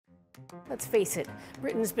Let's face it,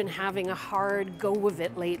 Britain's been having a hard go of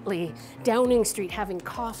it lately. Downing Street having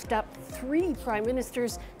coughed up 3 prime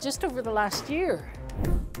ministers just over the last year.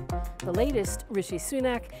 The latest, Rishi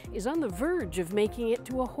Sunak, is on the verge of making it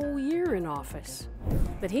to a whole year in office.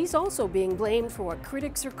 But he's also being blamed for what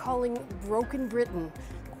critics are calling broken Britain,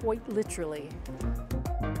 quite literally.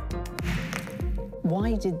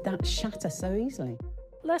 Why did that shatter so easily?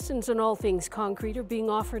 Lessons on all things concrete are being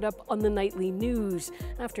offered up on the nightly news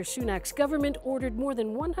after Sunak's government ordered more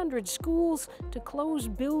than 100 schools to close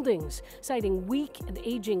buildings, citing weak and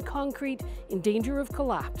aging concrete in danger of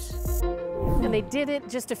collapse. And they did it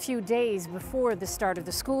just a few days before the start of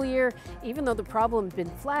the school year, even though the problem had been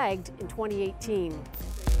flagged in 2018.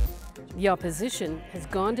 The opposition has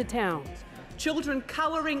gone to town. Children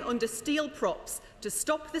cowering under steel props to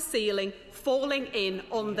stop the ceiling falling in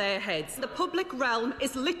on their heads. The public realm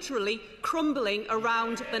is literally crumbling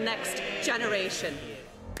around the next generation.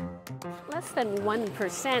 Less than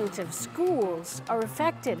 1% of schools are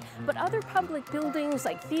affected, but other public buildings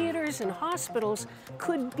like theatres and hospitals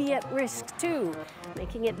could be at risk too,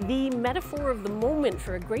 making it the metaphor of the moment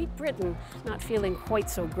for a Great Britain not feeling quite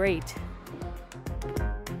so great.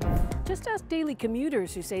 Just ask daily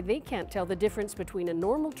commuters who say they can't tell the difference between a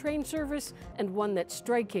normal train service and one that's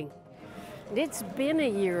striking. And it's been a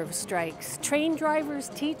year of strikes. Train drivers,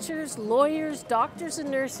 teachers, lawyers, doctors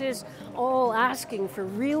and nurses all asking for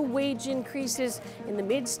real wage increases in the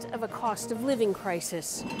midst of a cost of living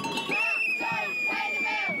crisis.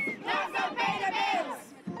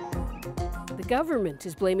 The government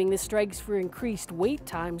is blaming the strikes for increased wait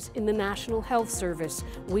times in the National Health Service,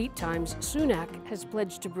 wait times Sunak has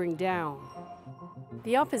pledged to bring down.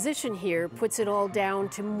 The opposition here puts it all down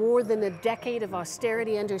to more than a decade of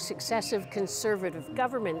austerity under successive Conservative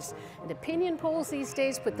governments. And opinion polls these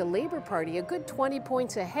days put the Labour Party a good 20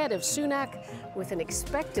 points ahead of Sunak, with an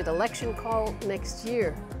expected election call next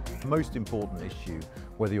year. The most important issue,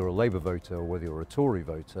 whether you're a Labour voter or whether you're a Tory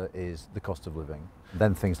voter, is the cost of living.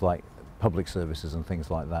 Then things like public services and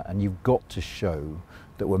things like that. And you've got to show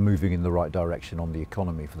that we're moving in the right direction on the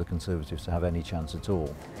economy for the Conservatives to have any chance at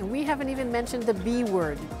all. And we haven't even mentioned the B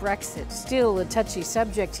word, Brexit, still a touchy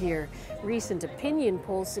subject here. Recent opinion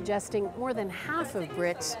polls suggesting more than half of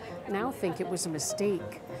Brits now think it was a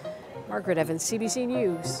mistake. Margaret Evans, CBC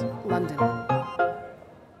News, London.